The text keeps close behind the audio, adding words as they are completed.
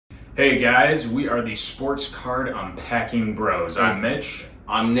Hey guys, we are the Sports Card Unpacking Bros. I'm Mitch.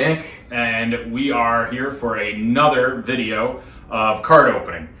 I'm Nick. And we are here for another video of card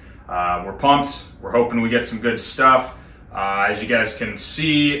opening. We're pumped. We're hoping we get some good stuff. As you guys can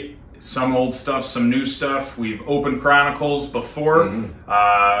see, some old stuff, some new stuff. We've opened Chronicles before.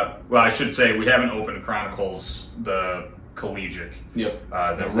 Well, I should say we haven't opened Chronicles, the collegiate. Yep.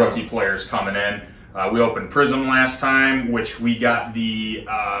 The rookie players coming in. We opened Prism last time, which we got the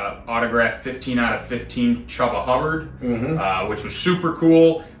autographed 15 out of 15 Chubba Hubbard, which was super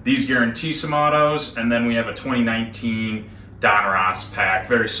cool. These guarantee some autos, and then we have a 2019 Don Ross pack,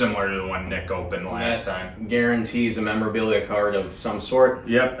 very similar to the one Nick opened last time. Guarantees a memorabilia card of some sort.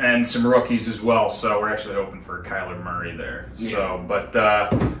 Yep, and some rookies as well, so we're actually hoping for Kyler Murray there. Yeah. So, but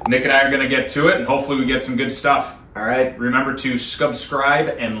Nick and I are going to get to it, and hopefully we get some good stuff. All right. Remember to subscribe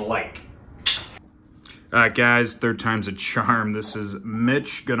and like. All right, guys, third time's a charm. This is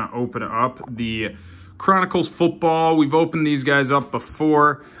Mitch gonna open up the Chronicles football. We've opened these guys up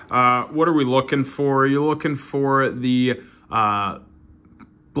before. What are we looking for? You're looking for the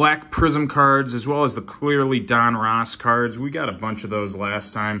black Prism cards as well as the clearly Don Ross cards. We got a bunch of those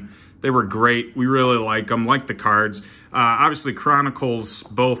last time. They were great. We really like them, like the cards. Obviously, Chronicles,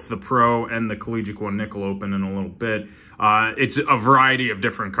 both the Pro and the Collegiate one, Nick will open in a little bit. It's a variety of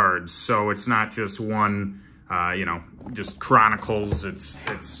different cards, so it's not just one, you know, just Chronicles.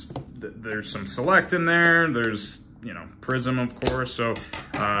 There's some Select in there. There's, you know, Prism, of course. So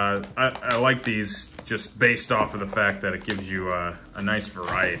I like these just based off of the fact that it gives you a nice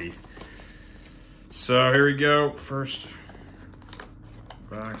variety. So here we go. First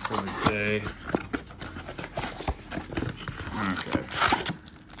box of the day. Okay.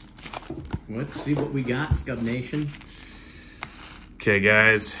 Let's see what we got, SCUB Nation. Okay,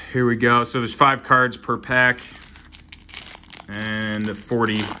 guys, here we go. So there's 5 cards per pack and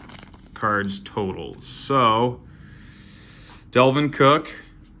 40 cards total. So Delvin Cook,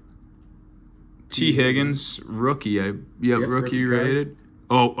 T. Higgins, rookie. Rookie rated.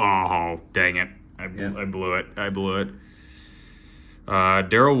 Oh, dang it. I blew it.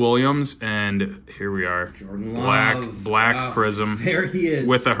 Daryl Williams, and here we are. Jordan Black Love. Prism. There he is.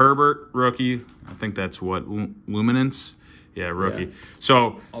 With a Herbert rookie. I think that's what, Luminance? Yeah, rookie. Yeah.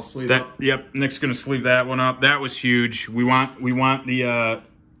 So I'll sleeve up. Yep, Nick's gonna sleeve that one up. That was huge. We want the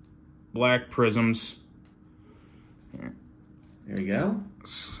black Prisms. There we go.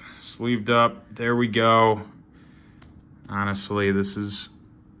 Sleeved up. There we go. Honestly, this is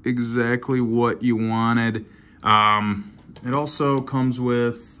exactly what you wanted. It also comes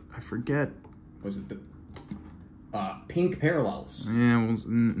with, I forget. Was it the pink parallels? Yeah, well,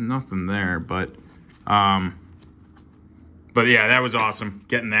 nothing there, but yeah, that was awesome,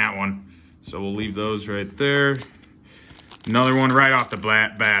 getting that one. So we'll leave those right there. Another one right off the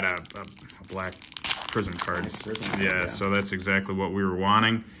bat, a black Prism card. Yeah, so that's exactly what we were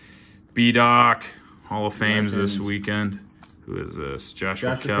wanting. B-Doc, Hall of Fames this weekend. Who is this?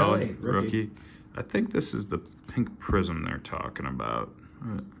 Joshua Kelly, rookie. I think this is the pink Prism they're talking about.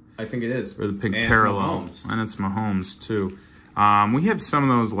 I think it is. Or the pink parallel. And it's Mahomes, too. We had some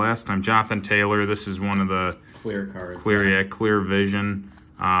of those last time. Jonathan Taylor, this is one of the clear cards. Clear vision.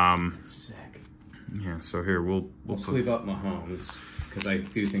 Sick. Yeah, so here we'll sleeve up Mahomes because I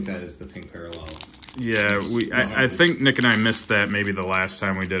do think that is the pink parallel. Yeah, I think Nick and I missed that maybe the last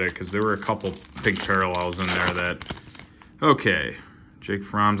time we did it because there were a couple pink parallels in there that. Okay, Jake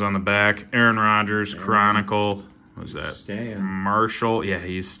Fromm's on the back. Aaron Rodgers, Chronicle. What was that? Staying. Marshall. Yeah,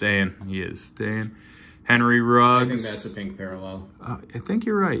 he's staying. He is staying. Henry Ruggs. I think that's a pink parallel. I think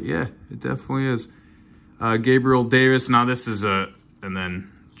you're right. Yeah, it definitely is. Gabriel Davis. Now this is and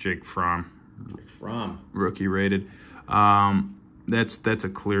then Jake Fromm. Jake Fromm. Rookie rated. That's a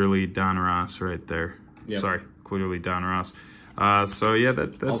clearly Don Ross right there. Yep. Sorry, clearly Don Ross. So yeah,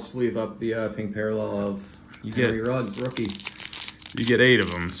 that's. I'll sleeve up the pink parallel of Henry Ruggs, rookie. You get 8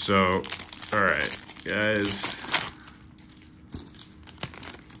 of them. So, all right, guys.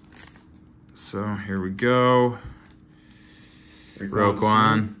 So here we go.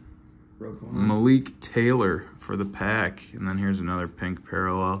 Roquan. Malik Taylor for the pack. And then here's another pink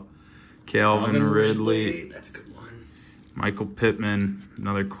parallel. Calvin Ridley. That's a good one. Michael Pittman,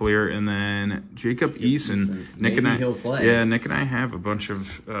 another clear. And then Jacob Eason. He'll play. Yeah, Nick and I have a bunch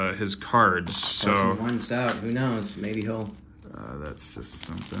of his cards. So one's out. Who knows? Maybe he'll. That's just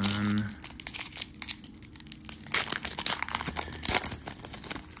something.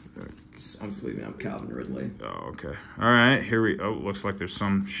 I'm sleeving up Calvin Ridley. Oh, okay. All right, here we... Oh, looks like there's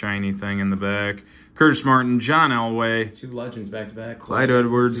some shiny thing in the back. Curtis Martin, John Elway. 2 legends back-to-back. Clyde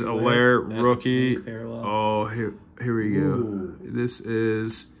Edwards-Helaire, rookie. Oh, here we go. Ooh. This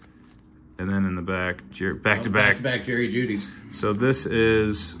is and then in the back, back to back Jerry Judy's. So this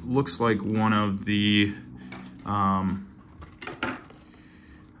looks like one of the, I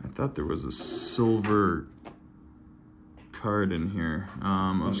thought there was a silver card in here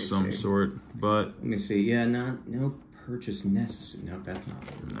of some sort, but let me see. Yeah, no purchase necessary. No, that's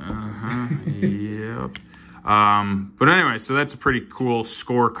not. Yep. But anyway, so that's a pretty cool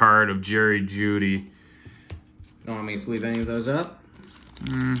scorecard of Jerry Judy. Don't want me to sleeve any of those up?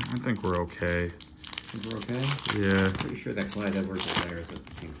 I think we're okay. We're okay? Yeah. Pretty sure that Clyde Edwards there is a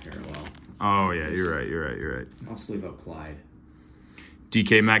pink parallel. Oh yeah, you're right. I'll sleeve up Clyde.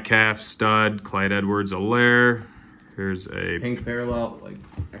 DK Metcalf, stud. Clyde Edwards, Allaire. Here's a pink parallel. Like,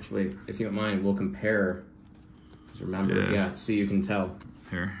 actually, if you don't mind, we'll compare. Because remember, see, you can tell.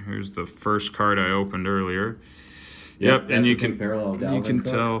 Here's the first card I opened earlier. Yep, and you can parallel Dalvin you can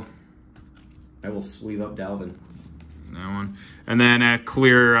Cook. tell. I will sleeve up Dalvin. That one, and then a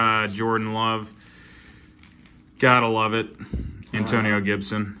clear Jordan Love. Gotta love it. Antonio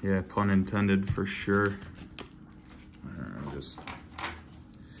Gibson. Yeah, pun intended for sure. I'm just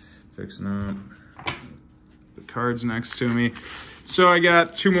fixing up the cards next to me. So I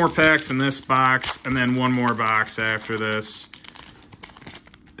got 2 more packs in this box, and then 1 more box after this.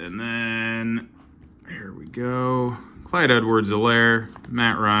 And then, here we go. Clyde Edwards-Helaire,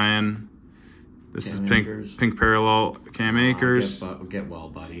 Matt Ryan. This is pink parallel, Cam Akers. Get well,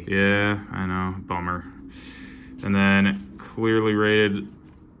 buddy. Yeah, I know, bummer. And then clearly rated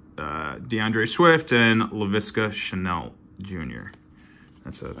DeAndre Swift and Laviska Shenault Jr.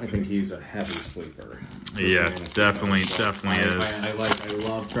 I think he's a heavy sleeper. Yeah, definitely is. I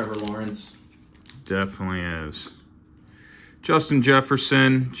love Trevor Lawrence. Definitely is. Justin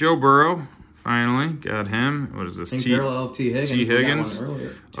Jefferson, Joe Burrow, finally got him. What is this? Pink parallel of T. Higgins. T. Higgins. We got one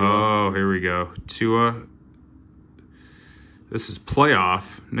earlier. Oh, here we go. Tua. This is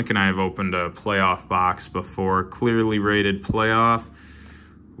playoff. Nick and I have opened a playoff box before. Clearly rated playoff.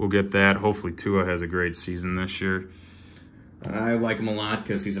 We'll get that. Hopefully Tua has a great season this year. I like him a lot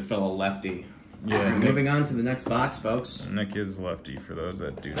because he's a fellow lefty. Yeah. Moving on to the next box, folks. Nick is lefty, for those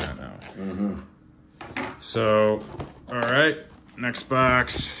that do not know. So, all right, next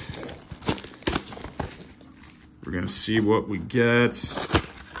box. We're going to see what we get.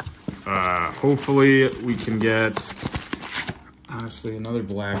 Hopefully we can get, honestly, another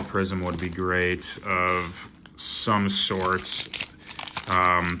black prism would be great of some sort.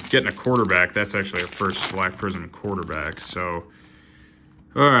 Getting a quarterback, that's actually our first black prism quarterback. So,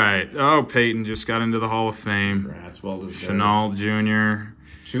 all right. Oh, Peyton just got into the Hall of Fame. Congrats, well deserved. Shenault Jr.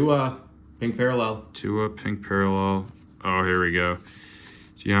 Tua, pink parallel. Tua, pink parallel. Oh, here we go.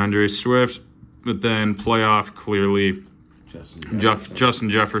 DeAndre Swift, but then playoff clearly. Justin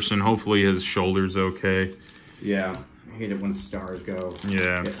Jefferson. Hopefully his shoulder's okay. Yeah, I hate it when stars go.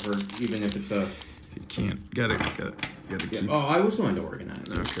 Yeah. Get hurt, even if it's a. You can't. Gotta keep. Oh, I was going to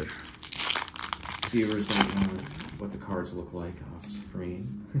organize. Okay. Viewers don't know what the cards look like off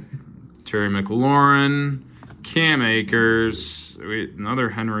screen. Terry McLaurin, Cam Akers, another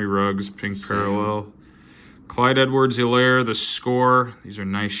Henry Ruggs, pink parallel. Clyde Edwards-Helaire, the score. These are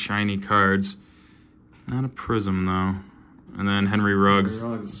nice shiny cards. Not a prism though. And then Henry Ruggs.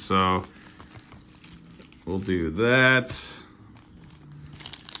 So we'll do that.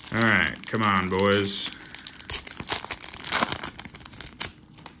 All right, come on, boys.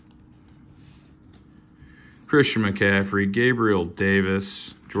 Christian McCaffrey, Gabriel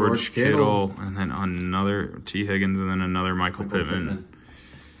Davis, George Kittle, and then another T. Higgins, and then another Michael Pittman.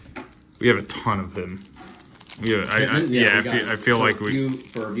 We have a ton of him. We have, I feel like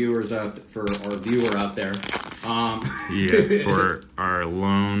for our viewers out there. Yeah, for our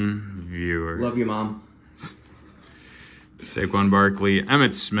lone viewer. Love you, Mom. Saquon Barkley,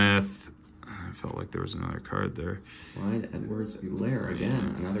 Emmitt Smith. I felt like there was another card there. Clyde Edwards-Helaire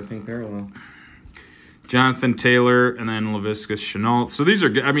again, another pink parallel. Jonathan Taylor, and then Laviska Shenault. So these are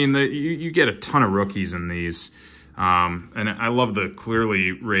good. I mean, you get a ton of rookies in these. And I love the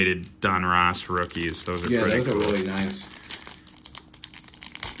clearly rated Don Ross rookies. Those are pretty cool. Those are really nice.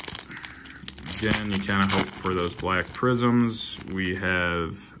 Again, you kind of hope for those black prisms. We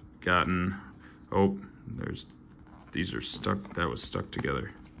have gotten... Oh, these are stuck. That was stuck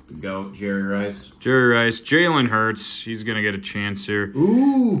together. Go, Jerry Rice. Jalen Hurts. He's gonna get a chance here.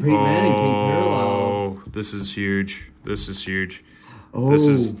 Ooh, Peyton Manning, pink parallel. Oh, this is huge. Oh, this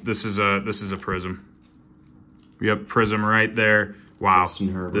is a prism. Yep, prism right there. Wow,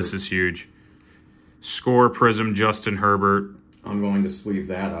 this is huge. Score prism, Justin Herbert. I'm going to sleeve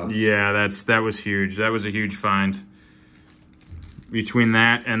that up. Yeah, that was huge. That was a huge find. Between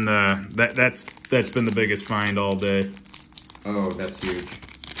that and that's been the biggest find all day. Oh, that's huge.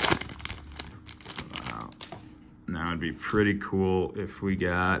 That'd be pretty cool if we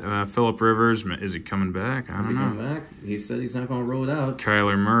got Phillip Rivers. Is he coming back? I don't know. Coming back? He said he's not going to roll it out.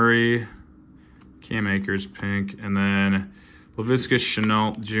 Kyler Murray, Cam Akers, pink, and then Laviska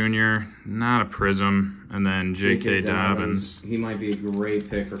Shenault Jr., not a prism, and then J.K. Dobbins. He might be a great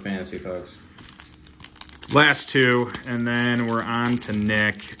pick for fantasy, folks. Last two, and then we're on to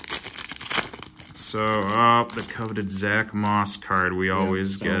Nick. So, the coveted Zach Moss card. We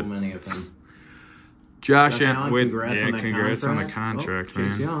always get so many of them. Josh Allen, with congrats on the contract, man. man.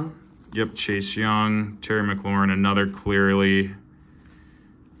 Chase Young. Yep, Chase Young, Terry McLaurin, another clearly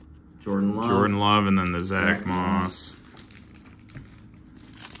Jordan Love, and then the Zach Moss.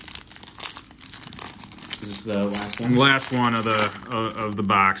 Is this the last one? Last one of the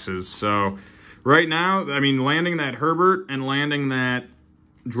boxes. So right now, I mean, landing that Herbert and landing that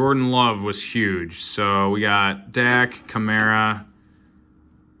Jordan Love was huge. So we got Dak, Kamara,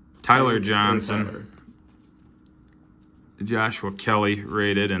 Tyler Johnson, Joshua Kelly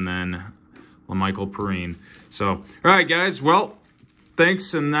rated, and then LaMichael Perrine. So, all right, guys. Well,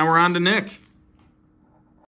 thanks, and now we're on to Nick.